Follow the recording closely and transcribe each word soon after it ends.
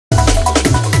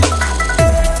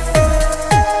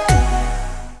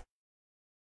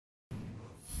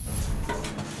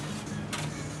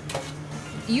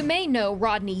You may know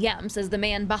Rodney Yemps as the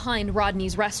man behind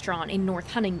Rodney's Restaurant in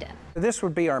North Huntingdon. This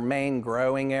would be our main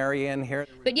growing area in here.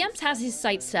 But Yemps has his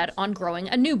sights set on growing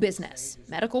a new business,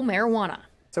 medical marijuana.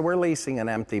 So we're leasing an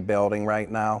empty building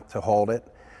right now to hold it,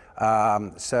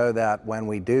 so that when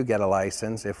we do get a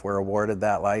license, if we're awarded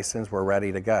that license, we're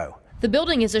ready to go. The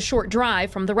building is a short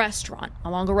drive from the restaurant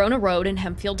along Arona Road in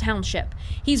Hempfield Township.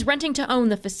 He's renting to own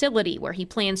the facility where he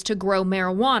plans to grow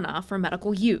marijuana for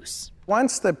medical use.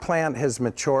 Once the plant has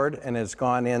matured and has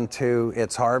gone into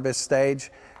its harvest stage,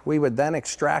 we would then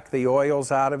extract the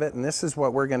oils out of it, and this is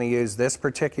what we're going to use this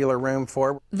particular room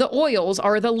for. The oils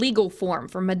are the legal form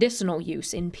for medicinal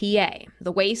use in PA.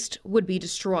 The waste would be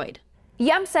destroyed.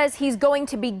 Yemps says he's going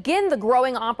to begin the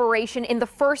growing operation in the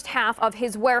first half of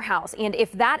his warehouse, and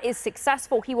if that is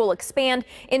successful, he will expand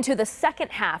into the second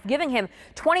half, giving him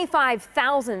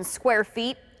 25,000 square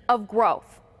feet of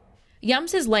growth.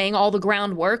 Yemps is laying all the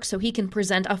groundwork so he can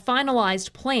present a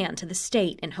finalized plan to the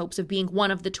state in hopes of being one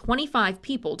of the 25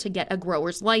 people to get a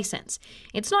grower's license.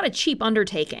 It's not a cheap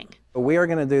undertaking. We are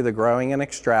going to do the growing and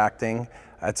extracting.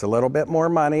 It's a little bit more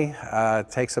money.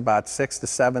 It takes about $6 to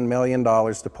 $7 million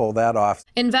to pull that off.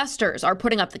 Investors are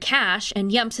putting up the cash, and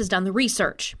Yemps has done the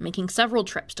research, making several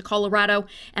trips to Colorado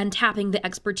and tapping the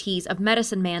expertise of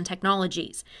Medicine Man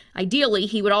Technologies. Ideally,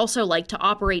 he would also like to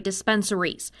operate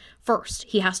dispensaries. First,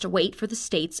 he has to wait for the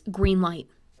state's green light.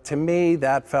 To me,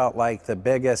 that felt like the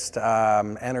biggest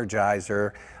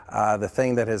energizer, the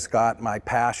thing that has got my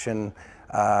passion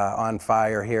on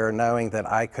fire here, knowing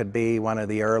that I could be one of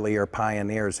the earlier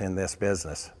pioneers in this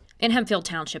business. In Hempfield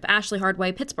Township, Ashley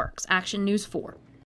Hardway, Pittsburgh's Action News 4.